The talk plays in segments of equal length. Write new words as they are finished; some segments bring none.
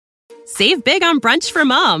Save big on brunch for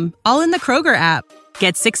mom, all in the Kroger app.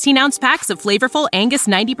 Get 16-ounce packs of flavorful Angus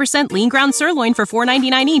 90% lean ground sirloin for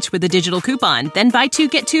 $4.99 each with a digital coupon. Then buy 2,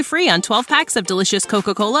 get 2 free on 12 packs of delicious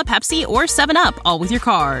Coca-Cola, Pepsi, or 7-Up, all with your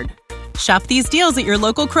card. Shop these deals at your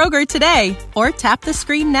local Kroger today, or tap the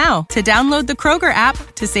screen now to download the Kroger app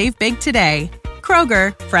to save big today.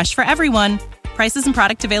 Kroger, fresh for everyone. Prices and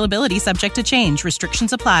product availability subject to change.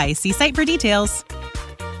 Restrictions apply. See site for details.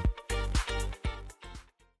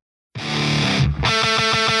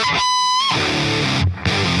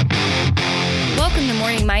 Welcome to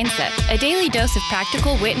Morning Mindset, a daily dose of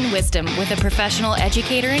practical wit and wisdom with a professional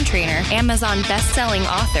educator and trainer, Amazon best-selling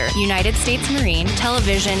author, United States Marine,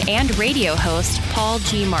 television and radio host, Paul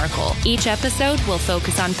G. Markel. Each episode will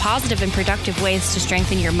focus on positive and productive ways to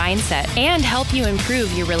strengthen your mindset and help you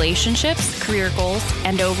improve your relationships, career goals,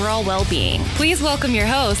 and overall well-being. Please welcome your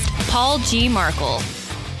host, Paul G. Markel.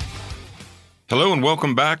 Hello and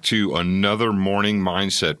welcome back to another Morning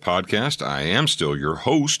Mindset podcast. I am still your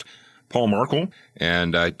host, Paul Markel,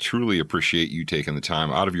 and I truly appreciate you taking the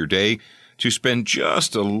time out of your day to spend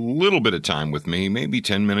just a little bit of time with me, maybe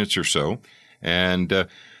 10 minutes or so, and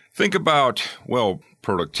think about, well,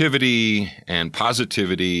 productivity and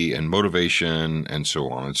positivity and motivation and so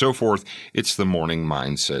on and so forth. It's the Morning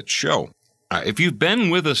Mindset Show. If you've been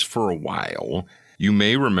with us for a while, you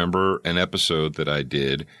may remember an episode that I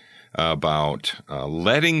did about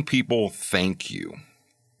letting people thank you.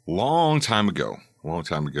 Long time ago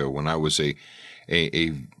when I was a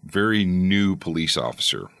very new police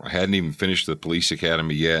officer. I hadn't even finished the police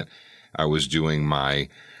academy yet. I was doing my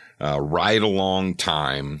ride-along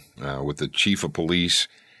time with the chief of police.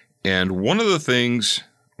 And one of the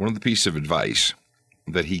pieces of advice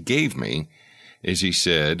that he gave me is he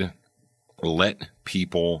said, let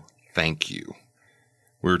people thank you.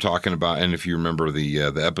 We were talking about, and if you remember the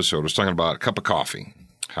episode, I was talking about a cup of coffee,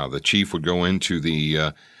 how the chief would go into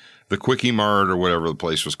the Quickie Mart or whatever the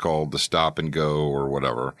place was called, the Stop and Go or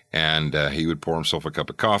whatever, and he would pour himself a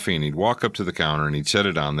cup of coffee, and he'd walk up to the counter, and he'd set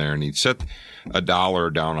it on there, and he'd set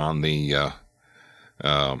 $1 down on the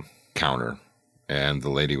counter, and the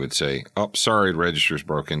lady would say, oh, sorry, register's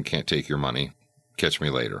broken, can't take your money, catch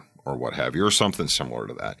me later, or what have you, or something similar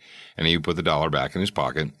to that. And he would put the $1 back in his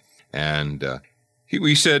pocket, and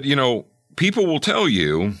he said, you know, people will tell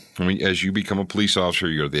you, I mean, as you become a police officer,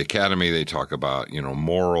 you're at the academy, they talk about, you know,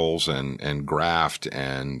 morals and graft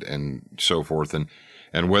and so forth.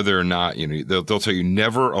 And whether or not, you know, they'll tell you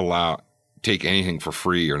never take anything for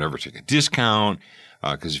free or never take a discount.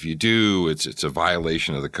 Cause if you do, it's a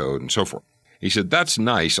violation of the code and so forth. He said, that's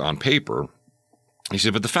nice on paper. He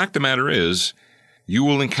said, but the fact of the matter is you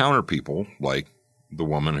will encounter people like the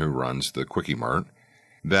woman who runs the Quickie Mart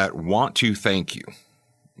that want to thank you.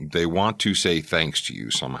 They want to say thanks to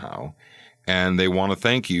you somehow, and they want to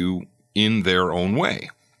thank you in their own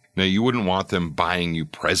way. Now, you wouldn't want them buying you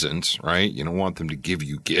presents, right? You don't want them to give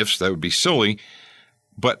you gifts. That would be silly.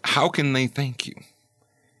 But how can they thank you?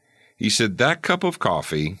 He said, that cup of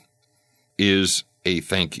coffee is a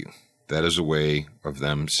thank you. That is a way of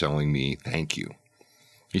them telling me thank you.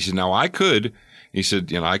 He said, now I could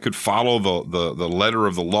follow the letter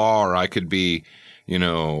of the law, or I could be, you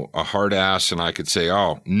know, a hard ass, and I could say,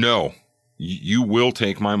 oh, no, you will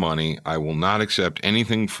take my money. I will not accept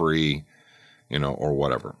anything free, you know, or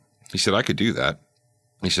whatever. He said, I could do that.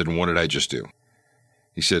 He said, and what did I just do?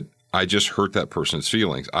 He said, I just hurt that person's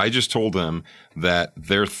feelings. I just told them that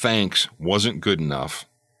their thanks wasn't good enough.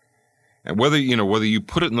 And whether you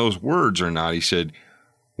put it in those words or not, he said,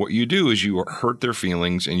 what you do is you hurt their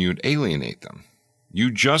feelings and you alienate them.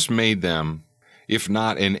 You just made them, if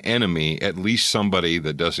not an enemy, at least somebody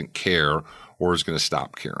that doesn't care or is going to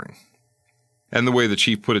stop caring. And the way the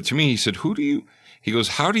chief put it to me, he said, he goes,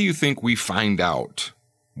 how do you think we find out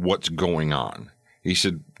what's going on? He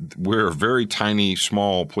said, we're a very tiny,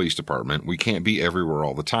 small police department. We can't be everywhere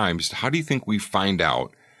all the time. He said, how do you think we find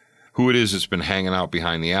out who it is that's been hanging out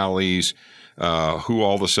behind the alleys, who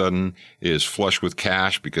all of a sudden is flush with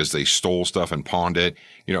cash because they stole stuff and pawned it?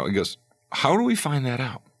 You know, he goes, how do we find that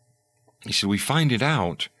out? He said, we find it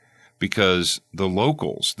out because the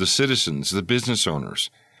locals, the citizens, the business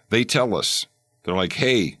owners, they tell us. They're like,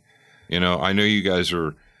 hey, you know, I know you guys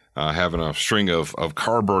are having a string of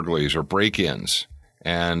car burglaries or break-ins,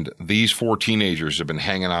 and these 4 teenagers have been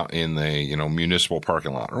hanging out in the, you know, municipal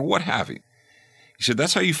parking lot or what have you. He said,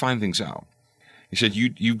 that's how you find things out. He said,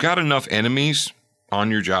 you've got enough enemies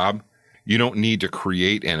on your job. You don't need to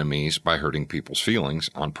create enemies by hurting people's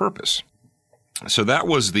feelings on purpose. So that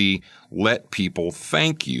was the let people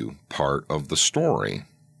thank you part of the story.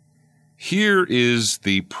 Here is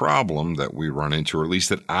the problem that we run into, or at least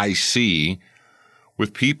that I see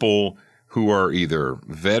with people who are either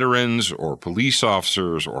veterans or police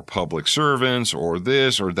officers or public servants or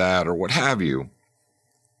this or that or what have you,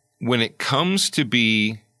 when it comes to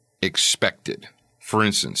be expected, for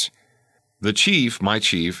instance, the chief, my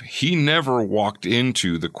chief, he never walked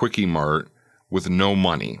into the Quickie Mart with no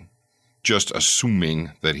money, just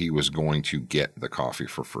assuming that he was going to get the coffee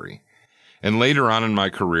for free. And later on in my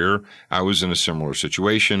career, I was in a similar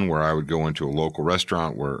situation where I would go into a local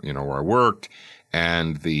restaurant where I worked,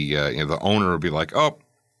 and the owner would be like, "Oh,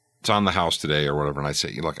 it's on the house today," or whatever. And I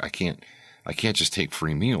say, "Look, I can't just take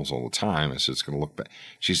free meals all the time. I said, it's going to look bad."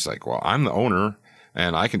 She's like, "Well, I'm the owner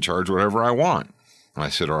and I can charge whatever I want." And I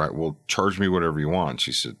said, "All right, well, charge me whatever you want."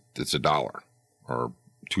 She said, "It's $1 or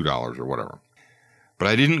 $2 or whatever." But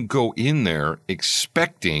I didn't go in there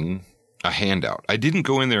expecting a handout. I didn't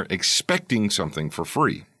go in there expecting something for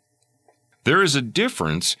free. There is a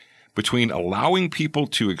difference between allowing people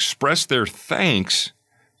to express their thanks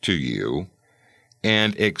to you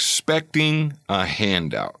and expecting a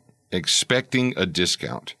handout, expecting a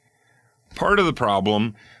discount. Part of the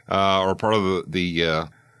problem, or part of the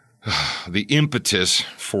impetus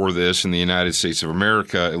for this in the United States of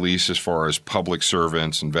America, at least as far as public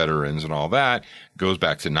servants and veterans and all that, goes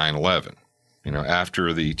back to 9/11.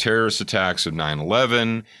 After the terrorist attacks of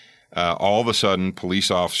 9/11, all of a sudden,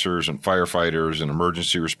 police officers and firefighters and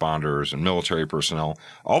emergency responders and military personnel,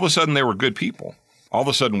 all of a sudden they were good people. All of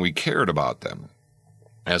a sudden we cared about them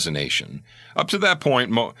as a nation. Up to that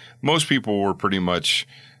point, most people were pretty much,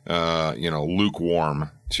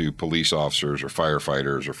 lukewarm to police officers or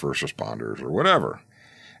firefighters or first responders or whatever.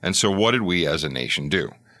 And so what did we as a nation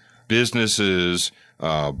do? Businesses,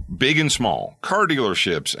 big and small, car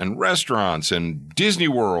dealerships and restaurants and Disney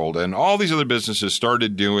World and all these other businesses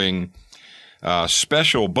started doing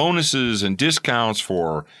special bonuses and discounts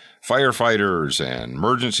for firefighters and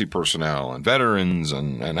emergency personnel and veterans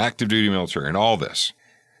and active duty military and all this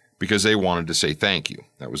because they wanted to say thank you.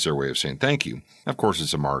 That was their way of saying thank you. Of course,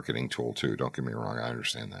 it's a marketing tool too. Don't get me wrong. I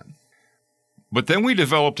understand that. But then we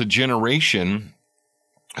developed a generation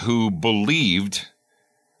who believed,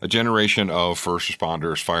 a generation of first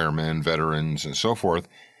responders, firemen, veterans, and so forth,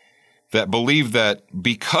 that believed that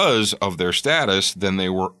because of their status, then they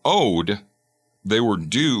were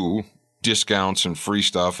due discounts and free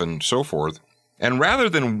stuff and so forth. And rather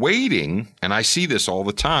than waiting, and I see this all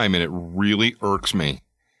the time and it really irks me,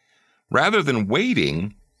 rather than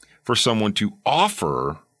waiting for someone to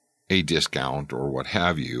offer a discount or what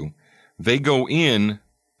have you, they go into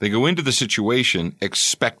the situation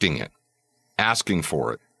expecting it, asking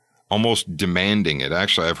for it, almost demanding it.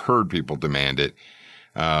 Actually, I've heard people demand it.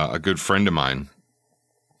 A good friend of mine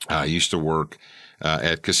used to work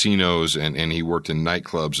at casinos and he worked in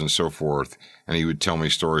nightclubs and so forth. And he would tell me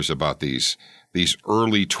stories about these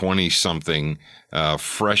early 20-something,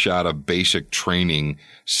 fresh out of basic training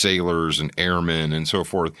sailors and airmen and so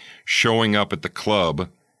forth, showing up at the club,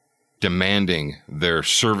 demanding their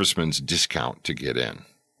serviceman's discount to get in.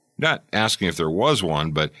 Not asking if there was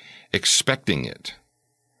one, but expecting it.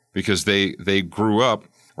 Because they grew up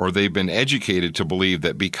or they've been educated to believe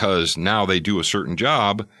that because now they do a certain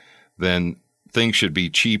job, then things should be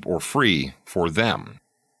cheap or free for them.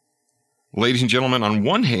 Ladies and gentlemen, on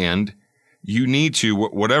one hand, you need to,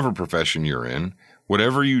 whatever profession you're in,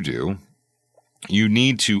 whatever you do, you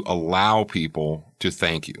need to allow people to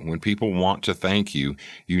thank you. When people want to thank you,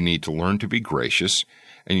 you need to learn to be gracious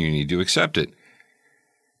and you need to accept it.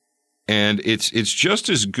 And it's just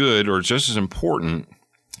as good or just as important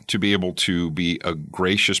to be able to be a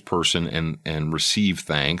gracious person and receive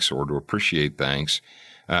thanks or to appreciate thanks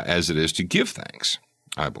as it is to give thanks,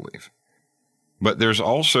 I believe. But there's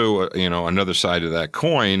also, another side of that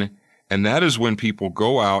coin, and that is when people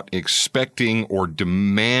go out expecting or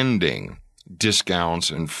demanding discounts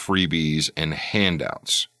and freebies and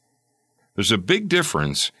handouts. There's a big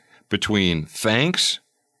difference between thanks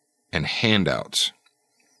and handouts.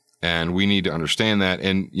 And we need to understand that.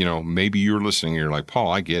 And, maybe you're listening and you're like,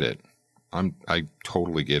 Paul, I get it. I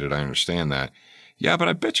totally get it. I understand that. Yeah, but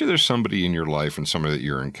I bet you there's somebody in your life and somebody that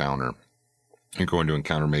you're going to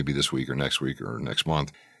encounter maybe this week or next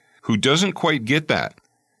month who doesn't quite get that.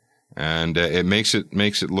 And it makes it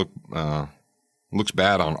looks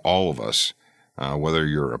bad on all of us, whether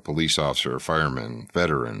you're a police officer, a fireman,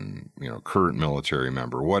 veteran, current military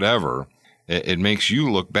member, whatever. It makes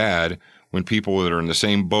you look bad when people that are in the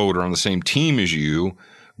same boat or on the same team as you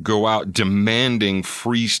go out demanding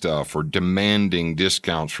free stuff or demanding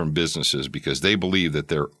discounts from businesses because they believe that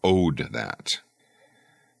they're owed that.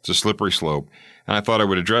 It's a slippery slope. And I thought I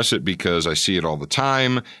would address it because I see it all the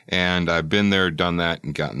time, and I've been there, done that,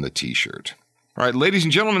 and gotten the T-shirt. All right, ladies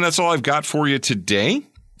and gentlemen, that's all I've got for you today.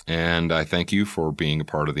 And I thank you for being a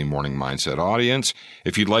part of the Morning Mindset audience.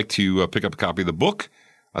 If you'd like to pick up a copy of the book,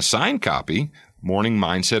 a signed copy, Morning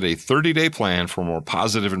Mindset, a 30-day plan for a more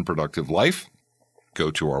positive and productive life, go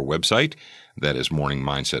to our website. That is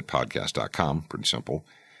morningmindsetpodcast.com. Pretty simple.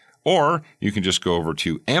 Or you can just go over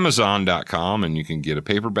to Amazon.com and you can get a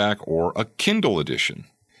paperback or a Kindle edition.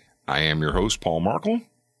 I am your host, Paul Markle,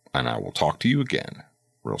 and I will talk to you again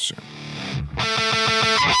real soon.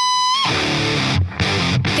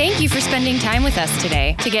 Thank you for spending time with us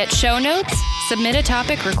today. To get show notes, submit a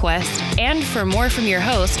topic request, and for more from your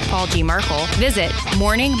host, Paul G. Markle, visit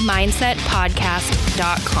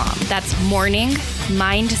morningmindsetpodcast.com. That's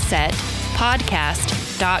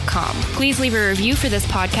morningmindsetpodcast.com. Please leave a review for this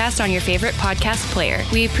podcast on your favorite podcast player.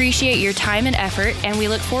 We appreciate your time and effort, and we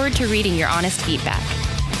look forward to reading your honest feedback.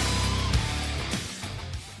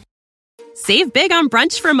 Save big on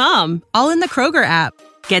brunch for mom, all in the Kroger app.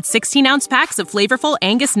 Get 16-ounce packs of flavorful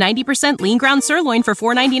Angus 90% lean ground sirloin for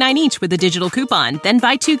 $4.99 each with a digital coupon. Then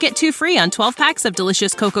buy 2, get 2 free on 12 packs of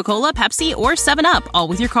delicious Coca-Cola, Pepsi, or 7-Up, all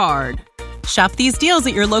with your card. Shop these deals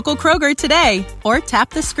at your local Kroger today, or tap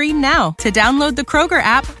the screen now to download the Kroger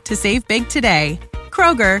app to save big today.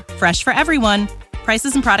 Kroger, fresh for everyone.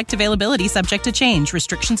 Prices and product availability subject to change.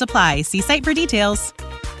 Restrictions apply. See site for details.